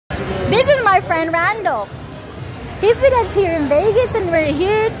This is my friend Randall. He's with us here in Vegas and we're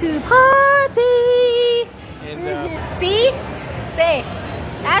here to party. See? Say.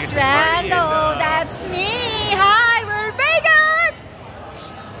 That's Randall. That's me. Hi, we're in Vegas.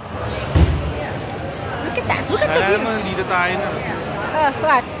 Look at that. Look at the view.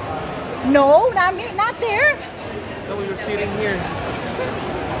 What? No, not there. No, we were sitting here.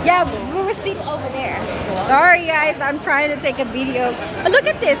 Yeah, we were sitting over there. Sorry guys, I'm trying to take a video. Oh, look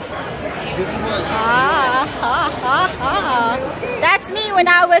at this. That's me when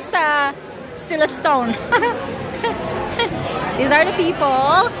I was still a stone. These are the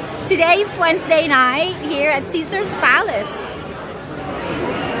people. Today's Wednesday night here at Caesar's Palace.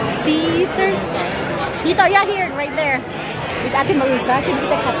 Caesar's. Dito, yeah, here, right there. With Ate Marisa. Should we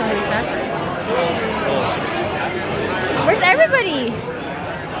text Ate Marisa? Where's everybody?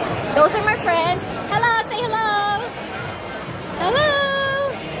 Those are my friends. Hello, say hello. Hello.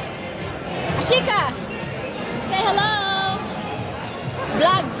 Ashika, say hello.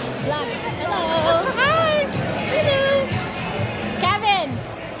 Vlog. Hello. Hi. Hello. Kevin,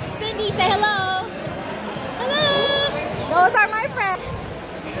 Cindy, say hello. Hello. Those are my friends.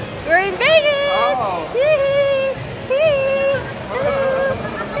 We're in Vegas. Oh.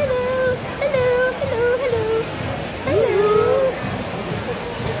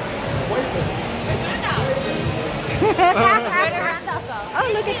 Oh,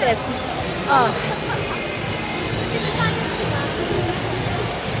 look at this. Oh.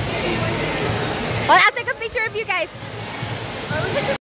 Well, I'll take a picture of you guys.